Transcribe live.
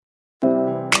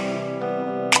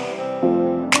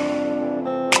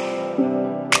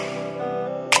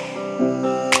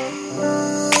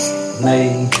नई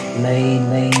नई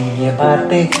नई ये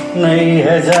बातें, नई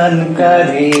है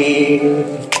जानकारी,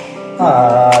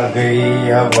 आ गई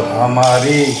अब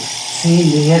हमारी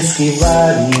सीनियर्स की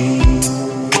बारी।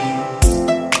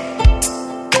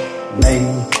 नई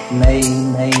नई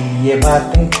नई ये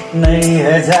बातें, नई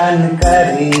है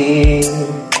जानकारी,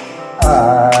 आ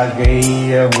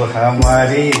गई अब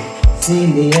हमारी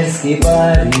सीनियर्स की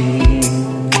बारी।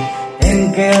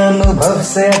 इनके अनुभव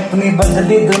से अपनी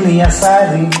बदली दुनिया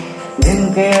सारी,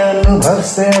 इनके अनुभव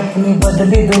से अपनी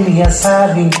बदली दुनिया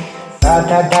सारी।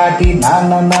 टाटा टाटी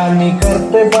नाना नानी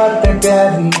करते बातें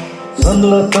प्यारी। सुन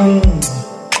लो तुम,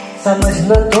 समझ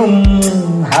लो तुम,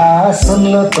 हाँ सुन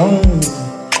लो तुम,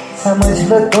 समझ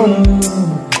लो तुम,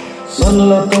 सुन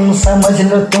लो तुम, समझ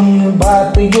लो तुम,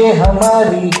 बात ये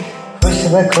हमारी। खुश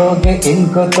रखोगे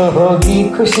इनको तो होगी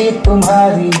खुशी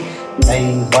तुम्हारी। नई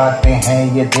बातें हैं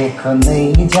ये देखो,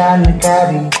 नई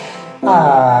जानकारी, आ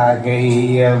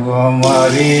गई अब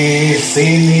हमारी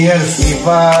सीनियर्स की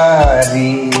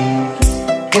बारी।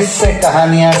 किस्से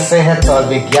कहानियां, सेहत और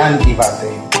विज्ञान की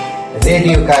बातें,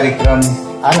 रेडियो कार्यक्रम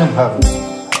अनुभव में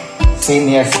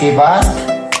सीनियर्स की बात,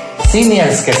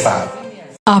 सीनियर्स के साथ।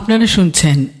 আপনারা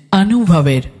শুনছেন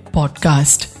অনুভবের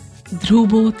পডকাস্ট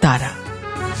ধ্রুব তারা।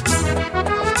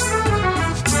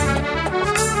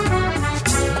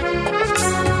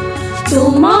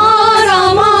 তোমার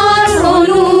আমার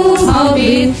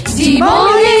অনুভবের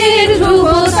জীবনের ধ্রুব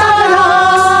তারা,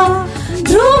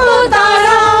 ধ্রুব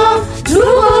তারা,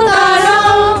 ধ্রুব তারা,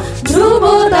 ধ্রুব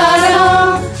তারা।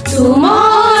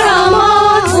 তোমার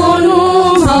আমার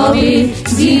অনুভবের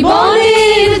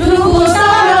জীবনের ধ্রুব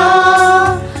তারা,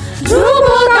 ধ্রুব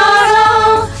তারা,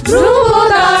 ধ্রুব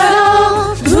তারা,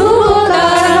 ধ্রুব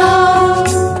তারা।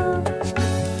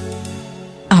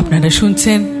 আপনারা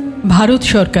শুনছেন ভারত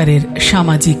সরকারের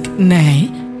সামাজিক ন্যায়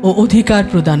ও অধিকার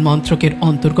প্রদান মন্ত্রকের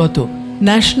অন্তর্গত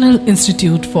National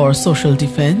Institute for Social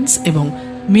Defence এবং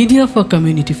মিডিয়া ফর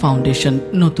কমিউনিটি ফাউন্ডেশন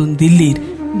নতুন দিল্লির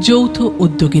যৌথ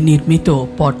উদ্যোগে নির্মিত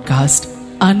পডকাস্ট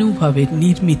অনুভবের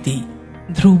নির্মিতি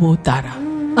ধ্রুব তারা।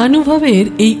 অনুভবের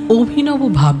এই অভিনব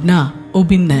ভাবনা ও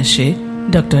বিন্যাসে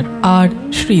ডক্টর আর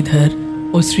শ্রীধর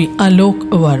ও শ্রী আলোক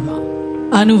ওয়ার্মা।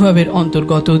 অনুভবের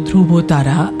অন্তর্গত ধ্রুব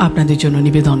তারা আপনাদের জন্য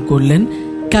নিবেদন করলেন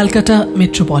Calcutta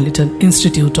Metropolitan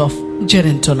Institute of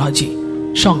Gerontology,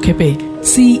 সংক্ষেপে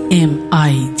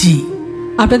CMIG।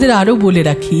 আপনাদের আরও বলে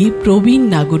রাখি, প্রবীণ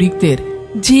নাগরিকদের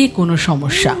যে কোনো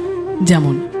সমস্যা,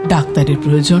 যেমন ডাক্তারের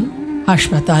প্রয়োজন,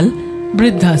 হাসপাতাল,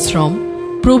 বৃদ্ধাশ্রম,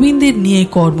 প্রবীণদের নিয়ে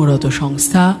কর্মরত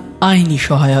সংস্থা, আইনি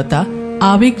সহায়তা,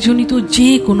 আবেগজনিত যে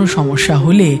কোনো সমস্যা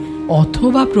হলে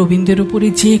অথবা প্রবীণদের উপরে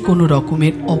যে কোনো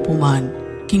রকমের অপমান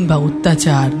কিংবা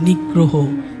অত্যাচার, নিগ্রহ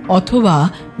অথবা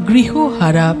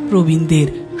গৃহহারা প্রবীণদের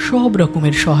সব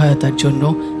রকমের সহায়তার জন্য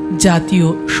জাতীয়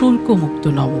শুল্কমুক্ত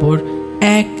নম্বর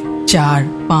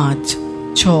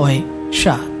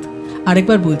 145667।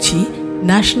 আরেকবার বলছি,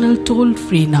 ন্যাশনাল টোল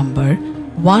ফ্রি নাম্বার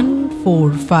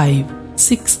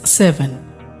 14567,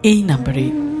 এই নম্বরে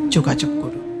যোগাযোগ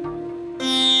করুন।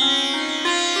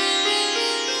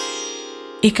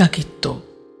 একাকিত্ব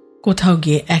কোথাও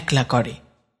গিয়ে একলা করে,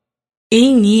 এই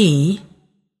নিয়েই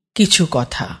কিছু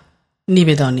কথা।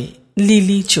 নিবেদনে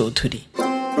লিলি চৌধুরী।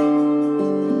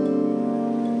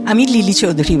 আমি লিলি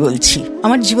চৌধুরী বলছি।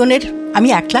 আমার জীবনের, আমি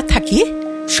একলা থাকি,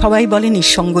 সবাই বলে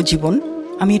নিঃসঙ্গ জীবন,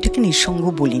 আমি এটাকে নিঃসঙ্গ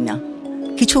বলি না।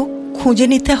 কিছু খুঁজে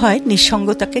নিতে হয়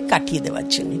নিঃসঙ্গতাকে কাটিয়ে দেওয়ার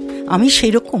জন্য। আমি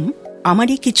সেই রকম,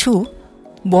 আমারই কিছু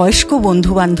বয়স্ক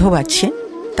বন্ধু বান্ধব আছে,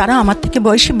 তারা আমার থেকে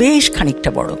বয়সে বেশ খানিকটা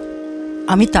বড়।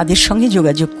 আমি তাদের সঙ্গে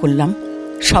যোগাযোগ করলাম,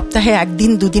 সপ্তাহে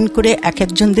একদিন দুদিন করে এক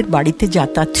একজনদের বাড়িতে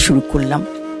যাতায়াত শুরু করলাম।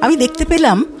 আমি দেখতে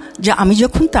পেলাম যে আমি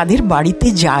যখন তাদের বাড়িতে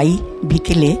যাই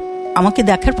বিকেলে, আমাকে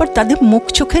দেখার পর তাদের মুখ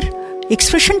চোখের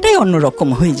এক্সপ্রেশনটাই অন্যরকম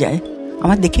হয়ে যায়।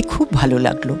 আমার দেখে খুব ভালো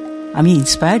লাগলো। আমি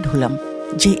ইন্সপায়ার্ড হলাম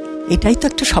যে এটাই তো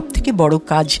একটা সব থেকে বড়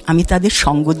কাজ। আমি তাদের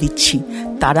সঙ্গ দিচ্ছি,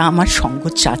 তারা আমার সঙ্গ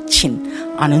চাচ্ছেন,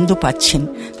 আনন্দ পাচ্ছেন।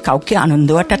 কাউকে আনন্দ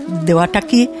দেওয়াটা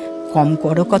কি কম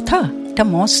বড় কথা? এটা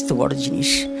মস্ত বড় জিনিস।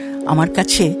 আমার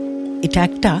কাছে এটা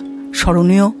একটা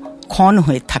স্মরণীয় ক্ষণ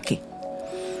হয়ে থাকে।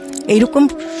 এইরকম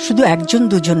শুধু একজন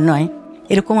দুজন নয়,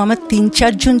 এরকম আমার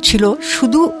 3-4 জন ছিল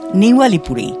শুধু নিউ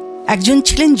আলিপুরেই। একজন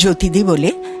ছিলেন জ্যোতিদি বলে,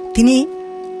 তিনি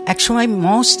একসময়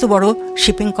মস্ত বড়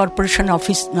শিপিং কর্পোরেশন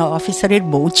অফিসারের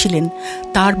বউ ছিলেন।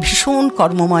 তার ভীষণ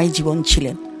কর্মময় জীবন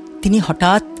ছিলেন। তিনি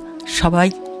হঠাৎ সবাই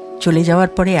চলে যাওয়ার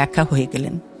পরে একা হয়ে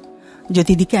গেলেন।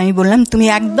 জ্যোতিদিকে আমি বললাম, তুমি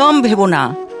একদম ভেবো না,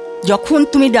 যখন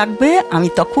তুমি ডাকবে আমি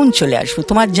তখন চলে আসবো,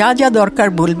 তোমার যা যা দরকার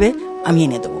বলবে আমি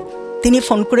এনে দেবো। তিনি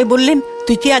ফোন করে বললেন,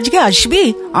 তুই কি আজকে আসবি?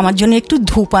 আমার জন্য একটু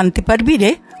ধূপ আনতে পারবি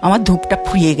রে? আমার ধূপটা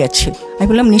ফুরিয়ে গেছে। আমি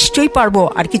বললাম নিশ্চয়ই পারবো,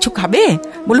 আর কিছু খাবে?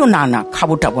 বললো না না,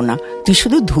 খাবো টাবো না, তুই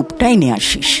শুধু ধূপটাই নিয়ে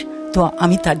আসিস। তো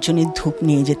আমি তার জন্য ধূপ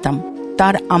নিয়ে যেতাম।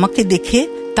 তার আমাকে দেখে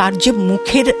তার যে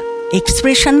মুখের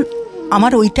এক্সপ্রেশন,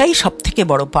 আমার ওইটাই সব থেকে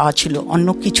বড় পাওয়া ছিল, অন্য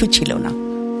কিছু ছিল না।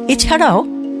 এছাড়াও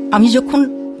আমি যখন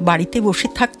বাড়িতে বসে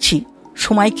থাকছি,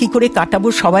 সময় কি করে কাটাবো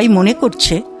সবাই মনে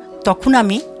করছে, তখন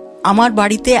আমি আমার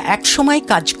বাড়িতে এক সময়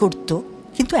কাজ করত,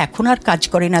 কিন্তু এখন আর কাজ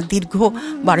করে না। দীর্ঘ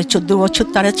 12-14 বছর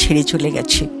তারা ছেড়ে চলে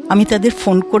গেছে। আমি তাদের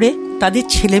ফোন করে তাদের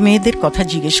ছেলে মেয়েদের কথা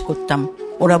জিজ্ঞেস করতাম।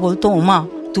 ওরা বলতো, ওমা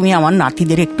তুমি আমার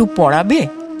নাতিদের একটু পড়াবে?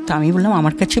 তা আমি বললাম,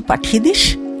 আমার কাছে পাঠিয়ে দিস,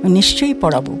 নিশ্চয়ই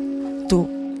পড়াবো। তো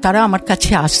তারা আমার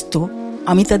কাছে আসতো,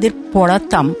 আমি তাদের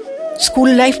পড়াতাম। স্কুল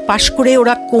লাইফ পাশ করে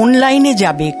ওরা কোন লাইনে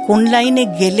যাবে, কোন লাইনে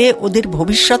গেলে ওদের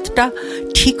ভবিষ্যৎটা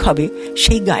ঠিক হবে,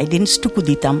 সেই গাইডেন্সটুকু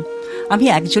দিতাম। আমি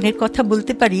একজনের কথা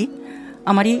বলতে পারি,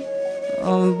 আমারই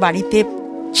বাড়িতে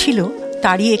ছিল,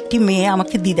 তারই একটি মেয়ে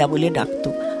আমাকে দিদা বলে ডাকতো।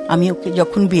 আমি ওকে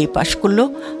যখন বিএ পাশ করলো,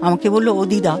 আমাকে বললো, ও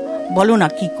দিদা বলো না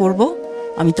কি করব।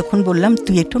 আমি তখন বললাম,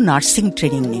 তুই একটু নার্সিং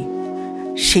ট্রেনিং নে।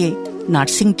 সে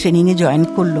নার্সিং ট্রেনিংয়ে জয়েন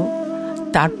করলো।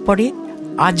 তারপরে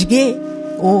আজকে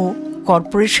ও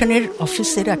কর্পোরেশনের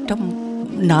অফিসের একটা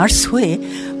নার্স হয়ে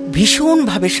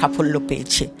ভীষণভাবে সাফল্য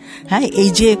পেয়েছে। হ্যাঁ, এই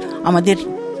যে আমাদের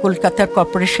কলকাতার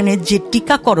কর্পোরেশনের যে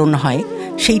টিকাকরণ হয়,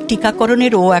 সেই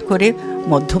টিকাকরণের ও একরে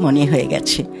মধ্যমণি হয়ে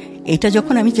গেছে। এটা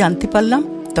যখন আমি জানতে পারলাম,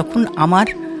 তখন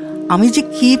আমি যে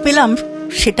কি পেলাম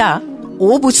সেটা ও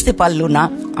বুঝতে পারলো না,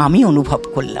 আমি অনুভব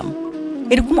করলাম।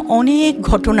 এরকম অনেক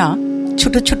ঘটনা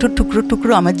ছোট ছোট টুকরো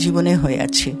টুকরো আমার জীবনে হয়ে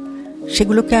আছে।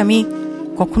 সেগুলোকে আমি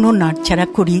কখনো নাড়চাড়া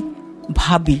করি,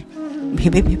 ভাবি,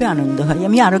 ভেবে ভেবে আনন্দ হয়।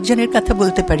 আমি আরেকজনের কথা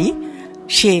বলতে পারি।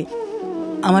 সে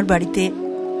আমার বাড়িতে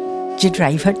যে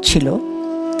ড্রাইভার ছিল,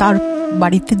 তার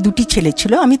বাড়িতে 2টি ছেলে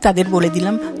ছিল। আমি তাদের বলে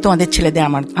দিলাম, তোমাদের ছেলেদের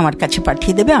আমার কাছে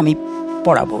পাঠিয়ে দেবে, আমি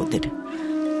পড়াবো ওদের।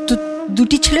 তো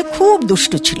 2টি ছেলে খুব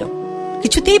দুষ্ট ছিল,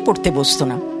 কিছুতেই পড়তে বসতো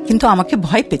না, কিন্তু আমাকে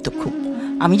ভয় পেত খুব।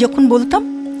 আমি যখন বলতাম,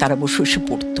 তারা বসে বসে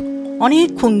পড়তো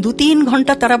অনেকক্ষণ, 2-3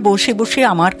 ঘন্টা তারা বসে বসে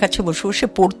আমার কাছে বসে বসে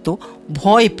পড়তো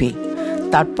ভয় পেয়ে।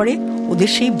 তারপরে ওদের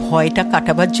সেই ভয়টা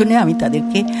কাটাবার জন্য আমি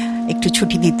তাদেরকে একটু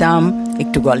ছুটি দিতাম,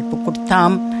 একটু গল্প করতাম,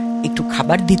 একটু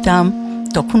খাবার দিতাম।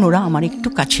 তখন ওরা আমার একটু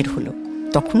কাছের হলো।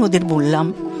 তখন ওদের বললাম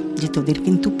যে, তোদের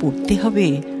কিন্তু পড়তে হবে,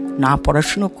 না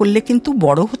পড়াশুনো করলে কিন্তু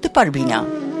বড় হতে পারবি না।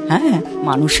 হ্যাঁ,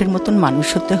 মানুষের মতন মানুষ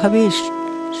হতে হবে,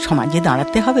 সমাজে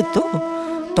দাঁড়াতে হবে। তো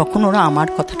তখন ওরা আমার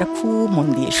কথাটা খুব মন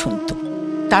দিয়ে শুনতো।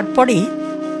 তারপরেই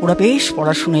ওরা বেশ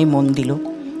পড়াশোনায় মন দিল।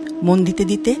 মন দিতে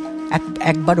দিতে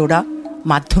একবার ওরা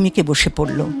মাধ্যমিকে বসে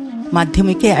পড়লো।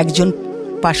 মাধ্যমিকে একজন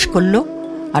পাশ করলো,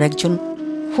 আর একজন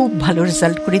খুব ভালো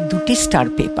রেজাল্ট করে 2টি স্টার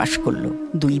পেয়ে পাশ করলো,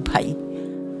 2 ভাই।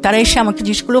 তারা এসে আমাকে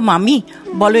জিজ্ঞেস করলো, মামি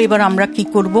বলো এবার আমরা কি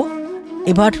করব।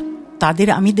 এবার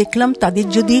আমি দেখলাম তাদের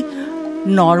যদি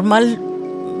নর্মাল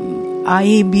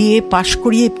IABA পাশ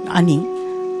করিয়ে আনি,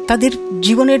 তাদের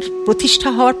জীবনের প্রতিষ্ঠা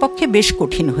হওয়ার পক্ষে বেশ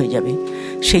কঠিন হয়ে যাবে।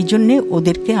 সেই জন্যে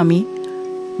ওদেরকে আমি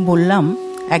বললাম,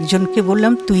 একজনকে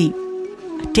বললাম, তুই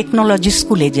টেকনোলজি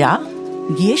স্কুলে যা,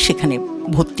 গিয়ে সেখানে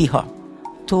ভর্তি হ।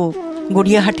 তো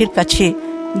গড়িয়াহাটের কাছে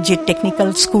যে টেকনিক্যাল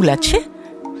স্কুল আছে,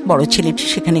 বড় ছেলেটি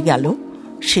সেখানে গেল।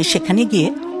 সে সেখানে গিয়ে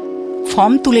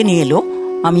ফর্ম তুলে নিয়ে এলো।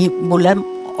 আমি বললাম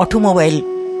অটোমোবাইল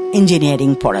ইঞ্জিনিয়ারিং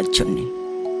পড়ার জন্যে।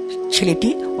 ছেলেটি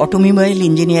অটোমোবাইল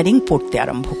ইঞ্জিনিয়ারিং পড়তে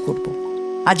আরম্ভ করব।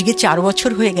 আজকে 4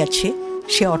 বছর হয়ে গেছে।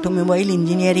 সে অটোমোবাইল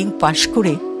ইঞ্জিনিয়ারিং পাশ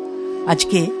করে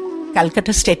আজকে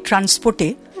ক্যালকাটা স্টেট ট্রান্সপোর্টে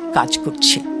কাজ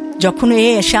করছে। যখন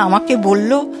এসে আমাকে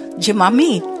বলল যে, মামি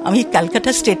আমি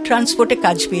ক্যালকাটা স্টেট ট্রান্সপোর্টে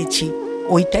কাজ পেয়েছি,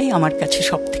 ওইটাই আমার কাছে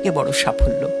সব থেকে বড়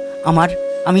সাফল্য।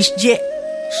 আমি যে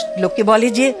লোকে বলে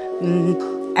যে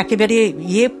একেবারে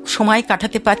সময়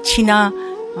কাটাতে পারছি না,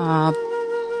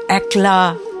 একলা,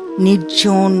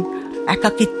 নির্জন,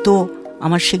 একাকিত্ব,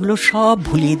 আমার সেগুলো সব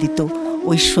ভুলিয়ে দিত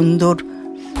ওই সুন্দর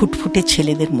ফুটফুটে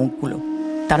ছেলেদের মুখগুলো।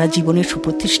 তারা জীবনে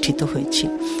সুপ্রতিষ্ঠিত হয়েছে।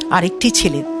 আরেকটি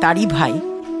ছেলে, তারই ভাই,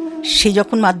 সে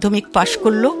যখন মাধ্যমিক পাশ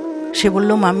করলো, সে বলল,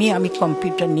 মামি আমি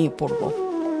কম্পিউটার নিয়ে পড়বো।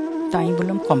 তাই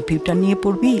বললাম, কম্পিউটার নিয়ে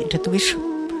পড়বি? এটা তো বেশ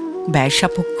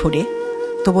ব্যয়সাপেক্ষ রে।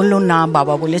 তো বললো, না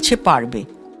বাবা বলেছে পারবে।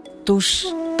 তো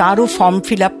তারও ফর্ম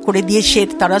ফিল আপ করে দিয়ে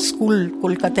তারা স্কুল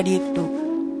কলকাতারই একটু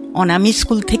অনামি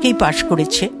স্কুল থেকেই পাশ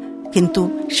করেছে, কিন্তু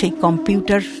সেই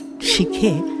কম্পিউটার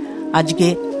শিখে আজকে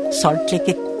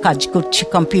সল্টলেকে কাজ করছে,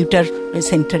 কম্পিউটার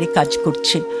সেন্টারে কাজ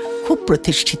করছে, খুব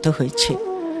প্রতিষ্ঠিত হয়েছে।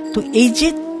 তো এই যে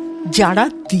যারা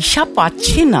দিশা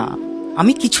পাচ্ছে না,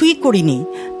 আমি কিছুই করিনি,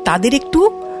 তাদের একটু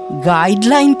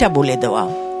গাইডলাইনটা বলে দেওয়া।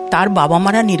 তার বাবা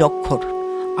মারা নিরক্ষর,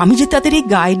 আমি যে তাদের এই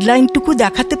গাইডলাইনটুকু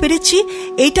দেখাতে পেরেছি,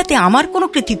 এইটাতে আমার কোনো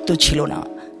কৃতিত্ব ছিল না।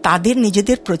 তাদের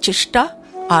নিজেদের প্রচেষ্টা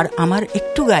আর আমার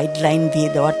একটু গাইডলাইন দিয়ে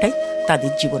দেওয়াটাই তাদের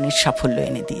জীবনের সাফল্য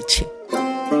এনে দিয়েছে।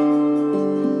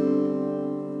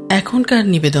 এখনকার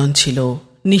নিবেদন ছিল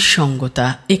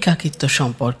নিঃসঙ্গতা, একাকিত্ব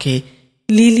সম্পর্কে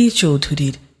লিলি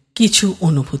চৌধুরীর কিছু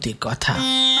অনুভূতির কথা।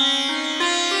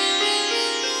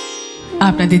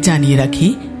 আপনাদের জানিয়ে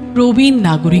রাখি, প্রবীণ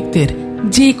নাগরিকদের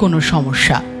যে কোনো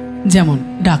সমস্যা, যেমন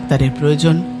ডাক্তারের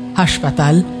প্রয়োজন,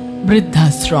 হাসপাতাল,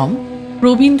 বৃদ্ধাশ্রম,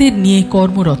 প্রবীণদের নিয়ে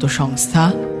কর্মরত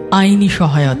সংস্থা, আইনি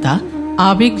সহায়তা,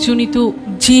 আবেগজনিত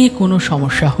যে কোনো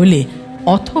সমস্যা হলে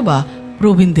অথবা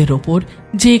প্রবীণদের ওপর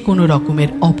যে কোনো রকমের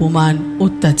অপমান,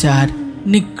 অত্যাচার,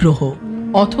 নিগ্রহ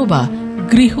অথবা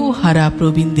গৃহহারা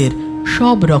প্রবীণদের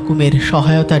সব রকমের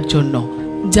সহায়তার জন্য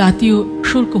জাতীয়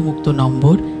শুল্কমুক্ত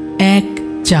নম্বর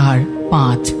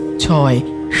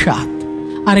 145667,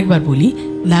 আরেকবার বলি,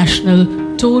 ন্যাশনাল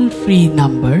টোল ফ্রি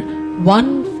নাম্বার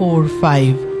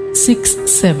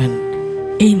 14567,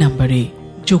 এই নম্বরে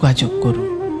যোগাযোগ করুন।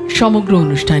 সমগ্র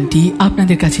অনুষ্ঠানটি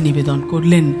আপনাদের কাছে নিবেদন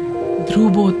করলেন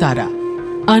ধ্রুব তারা।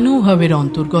 অনুভবের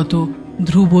অন্তর্গত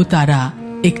ধ্রুব তারা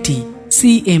একটি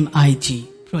CMIG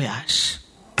প্রয়াস।